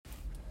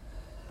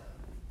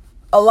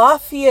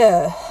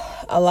Alafia.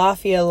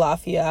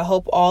 I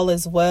hope all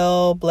is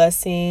well.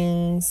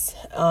 Blessings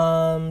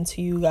to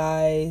you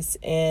guys.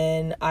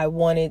 And I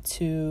wanted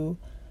to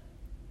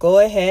go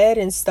ahead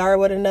and start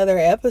with another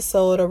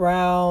episode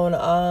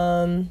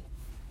around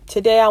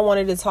today. I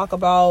wanted to talk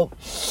about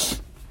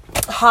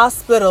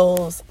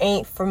hospitals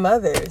ain't for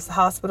mothers.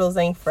 Hospitals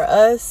ain't for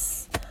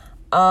us.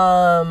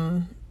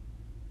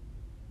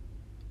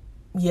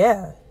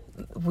 Yeah,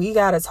 we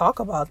got to talk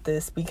about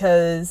this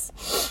because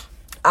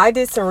I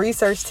did some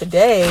research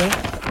today,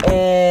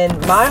 and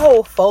my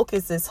whole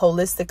focus is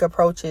holistic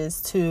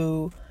approaches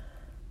to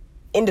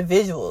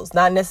individuals,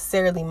 not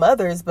necessarily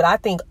mothers, but I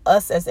think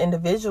us as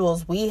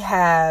individuals, we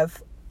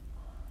have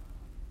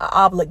an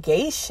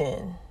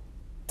obligation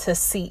to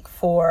seek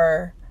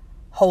for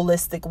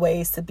holistic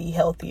ways to be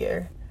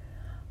healthier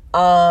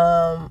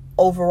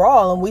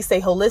overall. And we say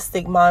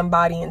holistic, mind,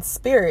 body, and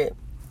spirit.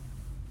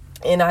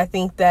 And I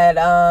think that,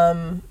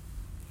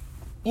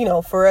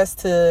 for us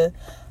to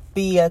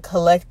be a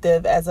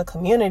collective as a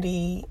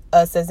community,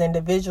 us as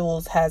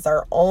individuals has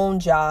our own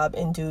job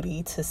and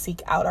duty to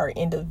seek out our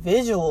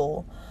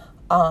individual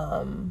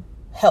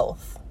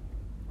health,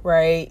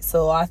 right?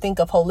 So I think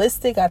of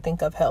holistic, I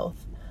think of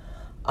health.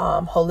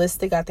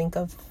 Holistic, I think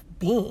of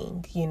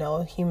being,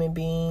 human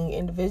being,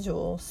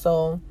 individual.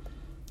 So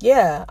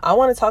yeah, I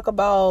want to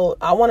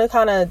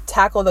kind of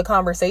tackle the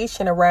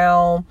conversation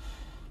around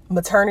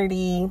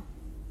maternity,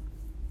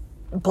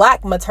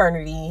 Black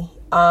maternity,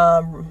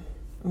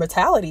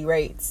 mortality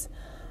rates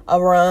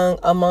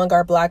among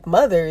our Black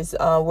mothers.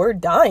 We're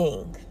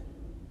dying.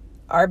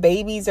 Our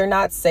babies are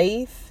not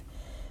safe.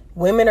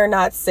 Women are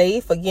not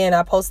safe. Again,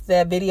 I posted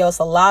that video. It's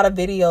a lot of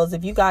videos.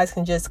 If you guys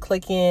can just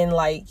click in,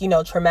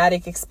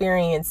 traumatic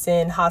experience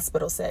in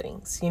hospital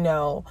settings,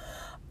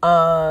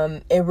 and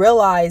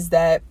realize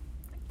that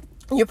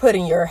you're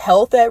putting your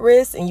health at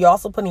risk, and you're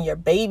also putting your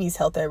baby's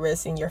health at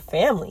risk and your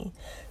family.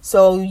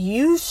 So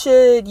you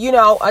should,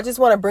 I just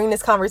want to bring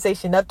this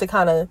conversation up to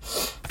kind of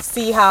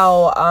see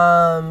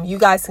how you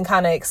guys can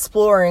kind of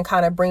explore and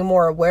kind of bring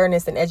more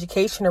awareness and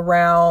education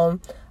around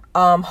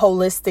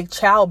holistic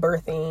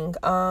childbirthing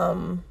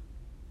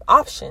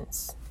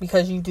options,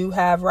 because you do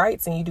have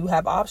rights and you do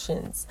have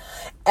options.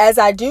 As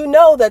I do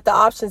know that the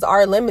options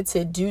are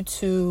limited due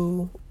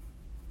to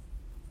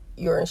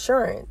your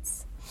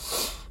insurance,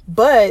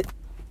 but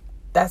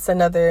that's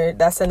another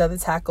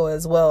tackle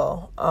as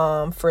well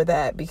for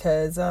that,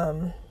 because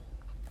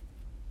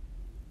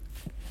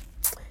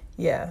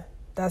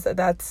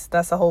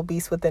that's a whole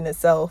beast within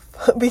itself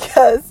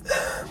because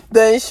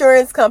the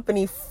insurance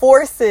company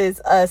forces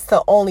us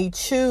to only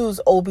choose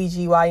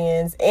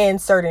OBGYNs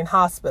and certain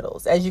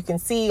hospitals. As you can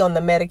see on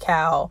the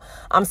Medi-Cal,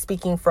 I'm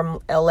speaking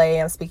from LA,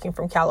 I'm speaking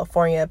from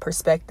California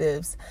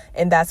perspectives,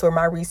 and that's where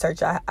my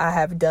research I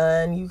have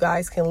done. You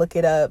guys can look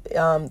it up.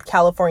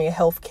 California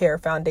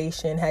Healthcare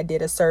Foundation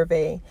did a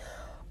survey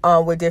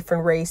with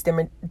different race,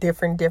 different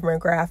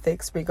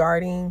demographics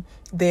regarding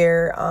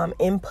their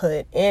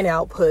input and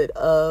output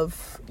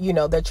of,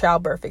 their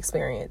childbirth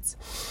experience.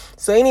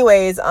 So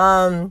anyways,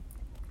 a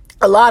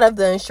lot of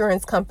the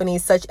insurance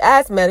companies, such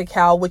as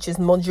Medi-Cal, which is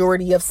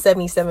majority of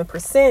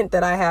 77%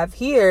 that I have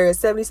here,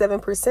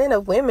 77%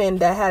 of women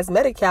that has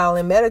Medi-Cal,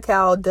 and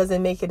Medi-Cal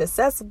doesn't make it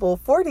accessible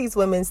for these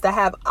women to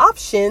have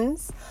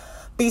options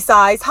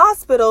besides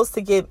hospitals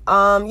to get,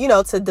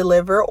 to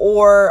deliver,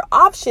 or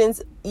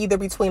options either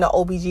between an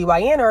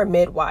OBGYN or a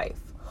midwife,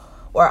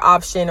 or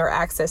option or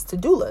access to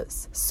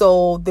doulas.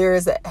 So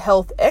there's a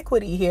health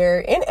equity here,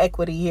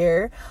 inequity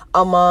here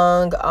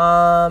among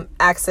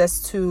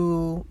access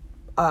to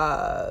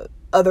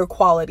other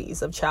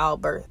qualities of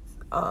childbirth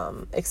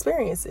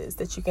experiences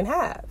that you can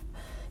have,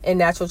 and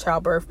natural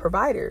childbirth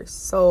providers.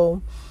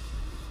 So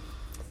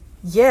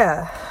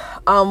yeah,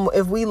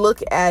 if we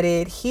look at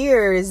it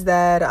here, is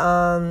that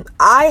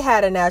I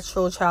had a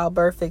natural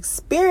childbirth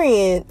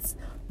experience,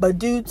 but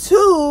due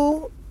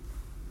to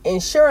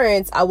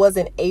insurance, I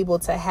wasn't able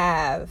to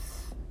have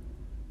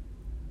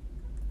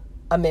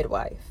a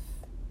midwife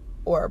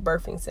or a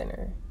birthing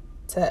center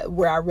to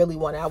where I really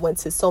wanted. I went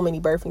to so many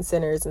birthing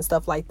centers and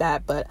stuff like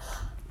that, but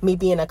me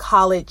being a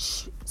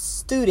college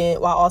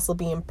student while also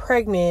being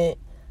pregnant,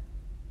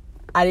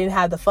 I didn't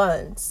have the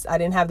funds. I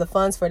didn't have the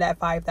funds for that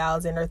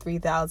 $5,000 or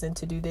 $3,000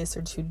 to do this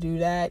or to do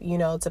that,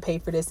 to pay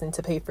for this and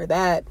to pay for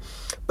that.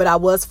 But I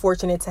was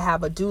fortunate to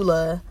have a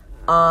doula,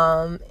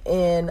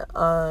 and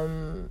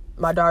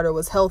my daughter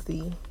was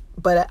healthy,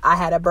 but I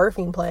had a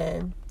birthing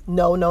plan.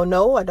 No,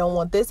 I don't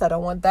want this, I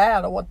don't want that,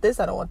 I don't want this,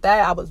 I don't want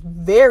that. I was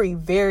very,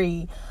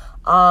 very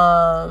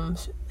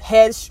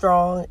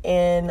headstrong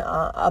in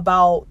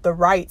about the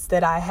rights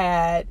that I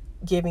had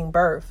giving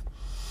birth.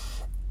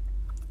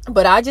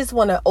 But I just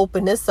want to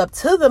open this up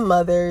to the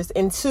mothers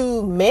and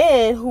to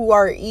men who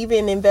are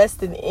even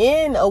invested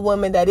in a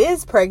woman that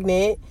is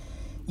pregnant.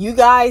 You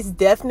guys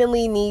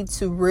definitely need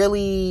to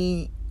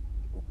really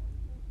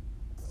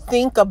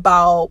think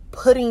about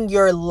putting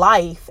your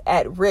life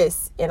at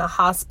risk in a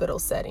hospital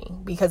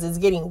setting, because it's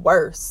getting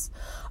worse.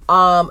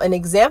 An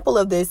example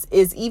of this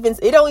is,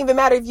 it don't even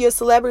matter if you're a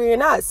celebrity or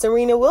not.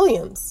 Serena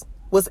Williams,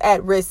 was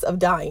at risk of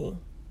dying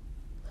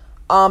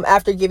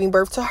after giving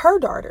birth to her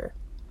daughter,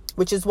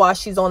 which is why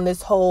she's on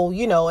this whole,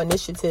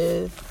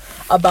 initiative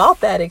about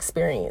that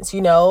experience,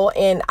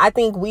 and I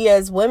think we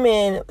as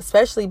women,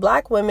 especially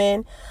Black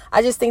women,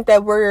 I just think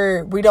that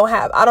we don't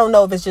have, I don't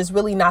know if it's just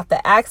really not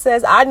the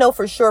access. I know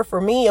for sure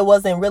for me, it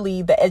wasn't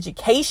really the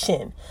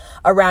education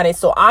around it.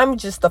 So I'm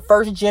just the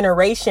first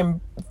generation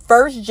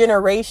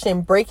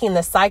breaking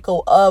the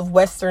cycle of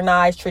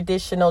westernized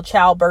traditional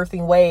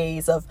childbirthing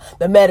ways of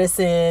the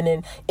medicine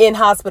and in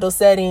hospital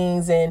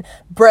settings and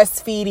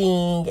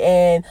breastfeeding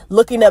and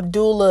looking up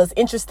doulas,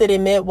 interested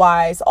in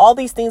midwives. All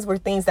these things were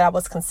things that I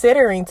was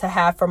considering to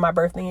have for my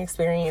birthing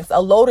experience.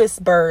 A lotus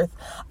birth.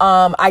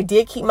 I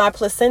did keep my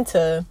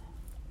placenta.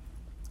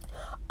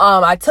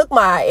 I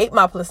ate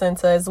my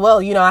placenta as well.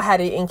 I had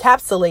it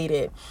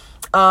encapsulated.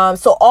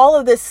 So all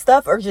of this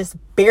stuff are just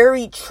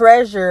buried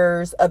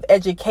treasures of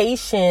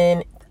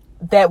education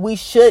that we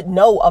should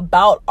know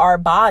about our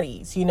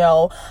bodies,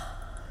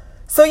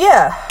 So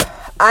yeah,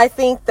 I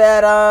think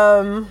that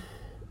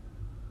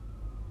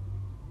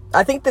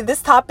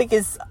this topic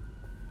is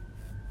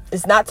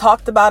not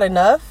talked about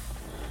enough.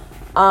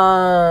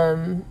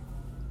 And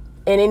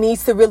it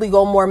needs to really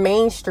go more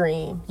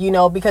mainstream,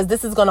 because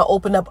this is going to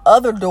open up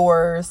other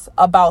doors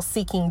about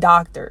seeking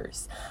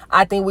doctors.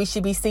 I think we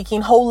should be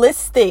seeking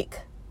holistic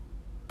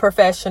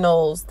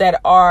professionals that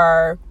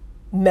are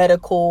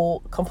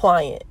medical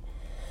compliant.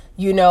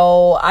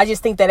 I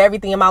just think that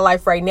everything in my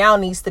life right now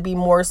needs to be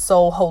more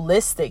so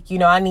holistic.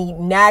 I need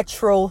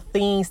natural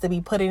things to be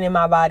put in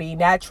my body,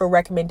 natural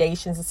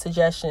recommendations and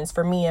suggestions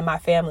for me and my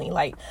family.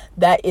 Like,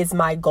 that is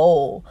my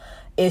goal,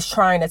 is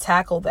trying to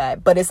tackle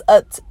that. But it's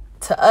up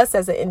to us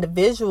as an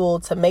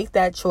individual to make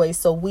that choice,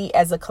 so we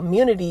as a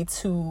community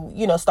to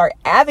start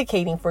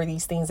advocating for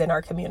these things in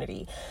our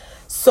community.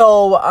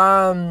 So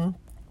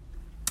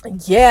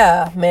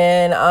yeah,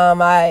 man,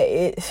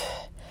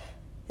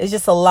 it's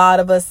just a lot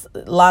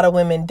of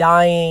women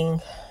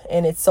dying,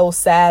 and it's so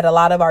sad. A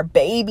lot of our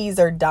babies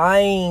are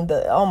dying.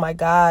 Oh my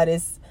God,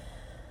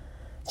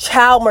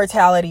 child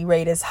mortality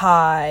rate is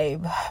high.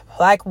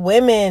 Black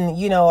women,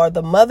 or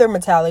the mother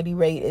mortality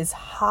rate is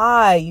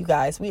high. You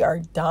guys, we are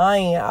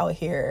dying out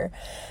here.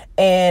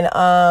 And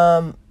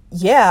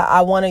yeah,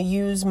 I want to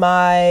use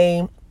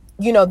my,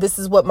 this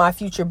is what my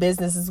future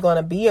business is going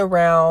to be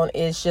around,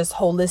 is just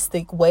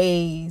holistic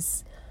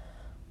ways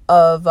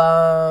of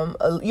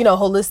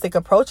holistic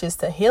approaches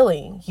to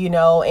healing,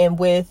 and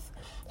with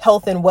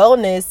health and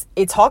wellness,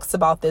 it talks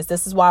about this.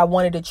 This is why I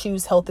wanted to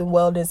choose health and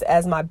wellness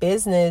as my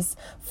business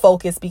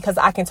focus, because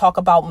I can talk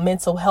about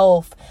mental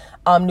health,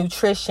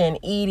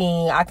 nutrition,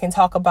 eating. I can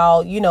talk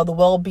about, the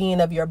well-being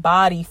of your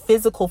body,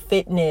 physical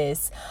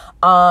fitness,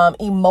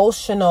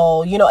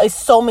 emotional, it's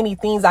so many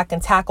things I can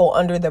tackle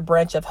under the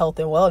branch of health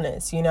and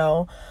wellness,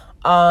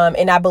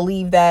 and I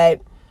believe that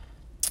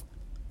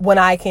when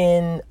I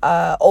can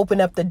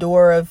open up the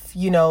door of,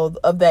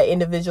 of that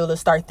individual to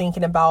start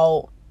thinking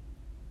about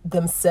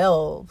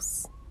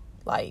themselves,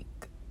 like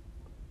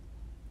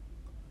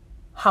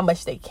how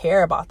much they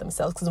care about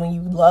themselves. Because when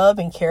you love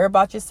and care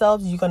about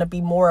yourselves, you're going to be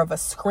more of a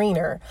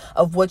screener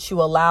of what you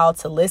allow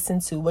to listen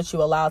to, what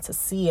you allow to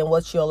see, and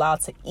what you allow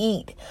to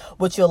eat,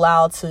 what you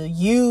allow to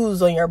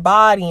use on your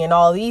body, and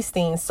all these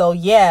things. So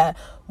yeah,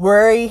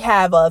 we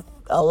have a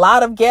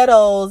lot of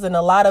ghettos and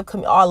a lot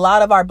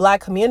of our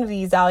Black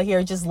communities out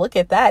here. Just look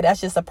at that.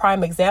 That's just a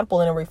prime example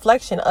and a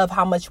reflection of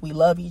how much we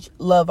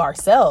love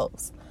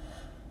ourselves.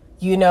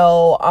 And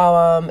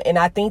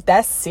I think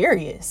that's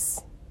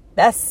serious.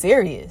 And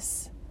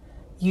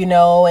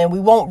we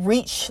won't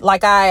reach,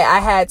 like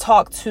I had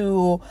talked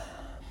to,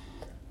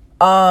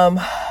 I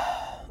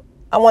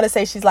want to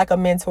say she's like a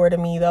mentor to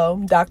me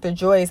though, Dr.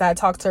 Joyce. I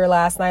talked to her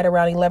last night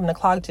around 11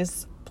 o'clock,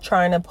 just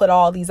trying to put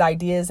all these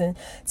ideas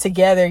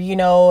together,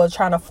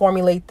 trying to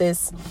formulate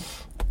this,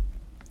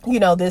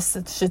 this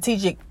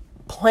strategic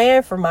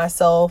plan for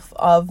myself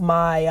of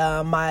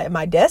my,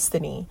 my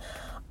destiny.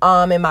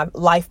 In my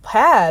life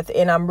path.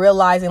 And I'm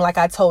realizing, like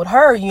I told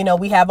her,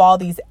 we have all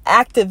these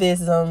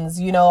activisms,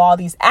 all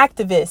these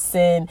activists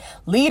and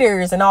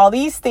leaders and all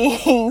these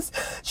things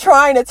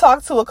trying to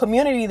talk to a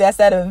community that's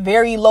at a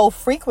very low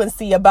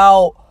frequency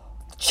about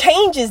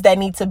changes that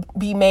need to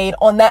be made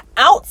on the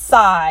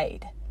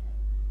outside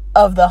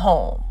of the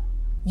home.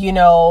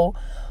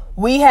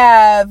 We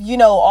have,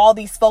 all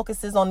these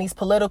focuses on these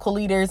political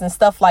leaders and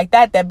stuff like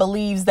that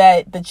believes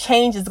that the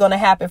change is going to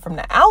happen from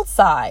the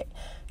outside.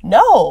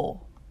 No.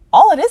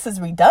 All of this is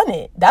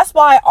redundant. That's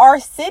why our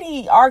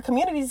city, our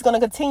community is going to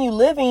continue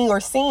living or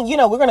seeing,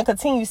 we're going to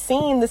continue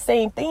seeing the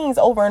same things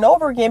over and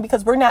over again,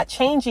 because we're not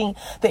changing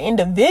the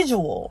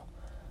individual.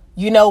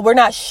 We're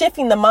not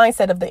shifting the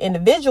mindset of the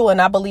individual.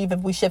 And I believe if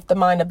we shift the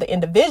mind of the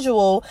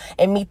individual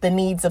and meet the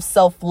needs of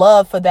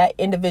self-love for that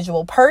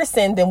individual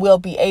person, then we'll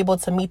be able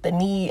to meet the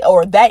need,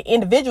 or that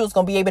individual is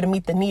going to be able to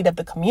meet the need of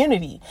the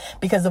community.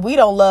 Because if we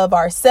don't love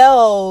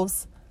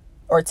ourselves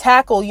or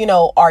tackle,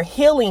 our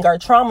healing, our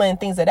trauma and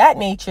things of that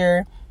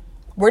nature,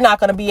 we're not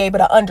going to be able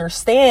to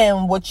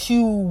understand what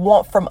you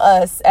want from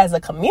us as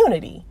a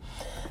community.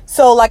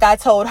 So like I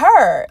told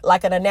her,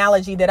 like an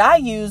analogy that I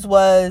used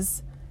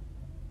was,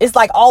 it's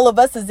like all of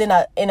us is in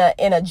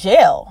a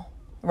jail,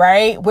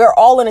 right? We're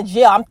all in a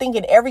jail. I'm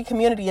thinking every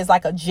community is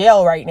like a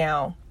jail right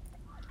now.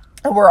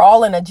 And we're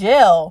all in a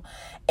jail.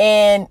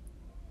 And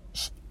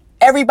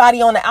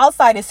everybody on the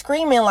outside is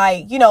screaming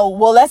like,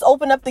 well, let's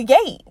open up the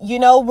gate. We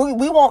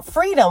want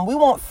freedom. We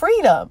want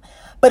freedom.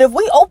 But if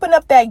we open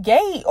up that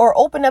gate or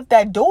open up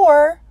that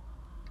door,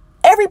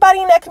 everybody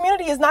in that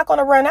community is not going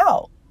to run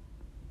out.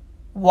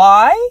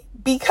 Why?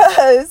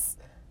 Because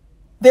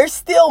they're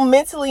still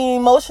mentally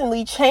and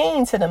emotionally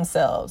chained to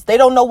themselves. They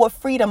don't know what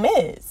freedom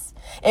is.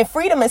 And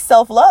freedom is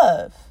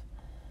self-love.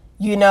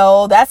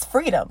 That's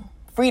freedom.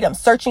 Freedom,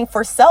 searching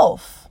for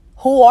self.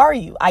 Who are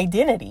you?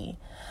 Identity.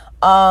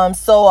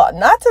 So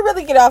not to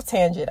really get off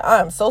tangent.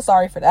 I'm so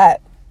sorry for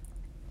that.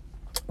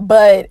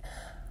 But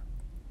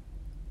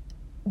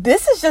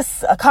this is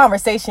just a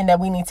conversation that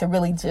we need to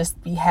really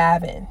just be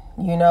having.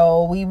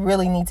 We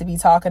really need to be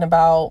talking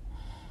about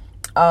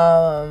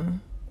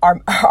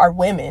our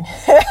women.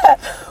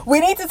 We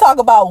need to talk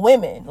about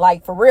women,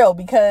 like for real,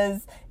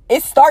 because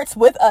it starts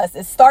with us.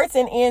 It starts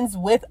and ends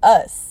with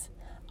us.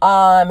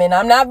 And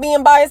I'm not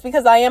being biased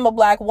because I am a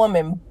Black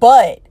woman,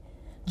 but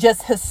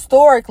just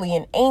historically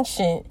and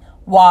ancient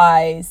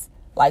wise,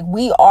 like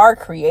we are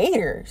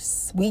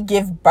creators. We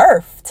give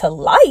birth to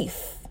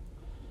life.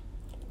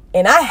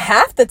 And I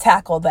have to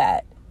tackle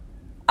that.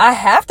 I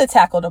have to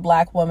tackle the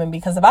Black woman,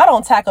 because if I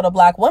don't tackle the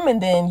Black woman,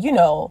 then,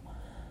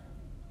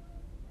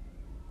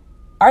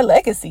 our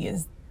legacy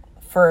is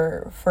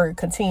for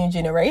continued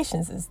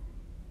generations is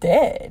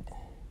dead.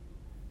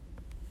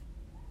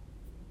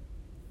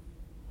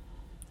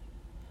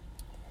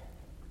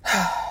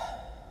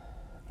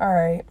 All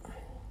right.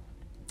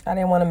 I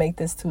didn't want to make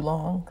this too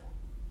long.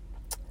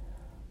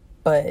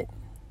 But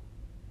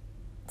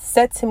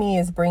Set to Me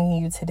is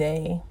bringing you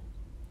today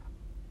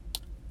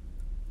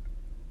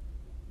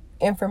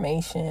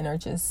information or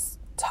just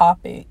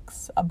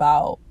topics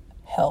about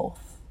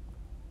health.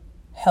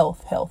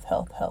 Health.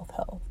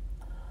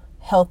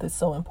 Health is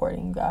so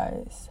important, you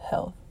guys.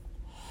 Health.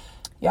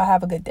 Y'all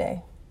have a good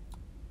day.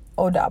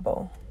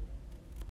 Odabo.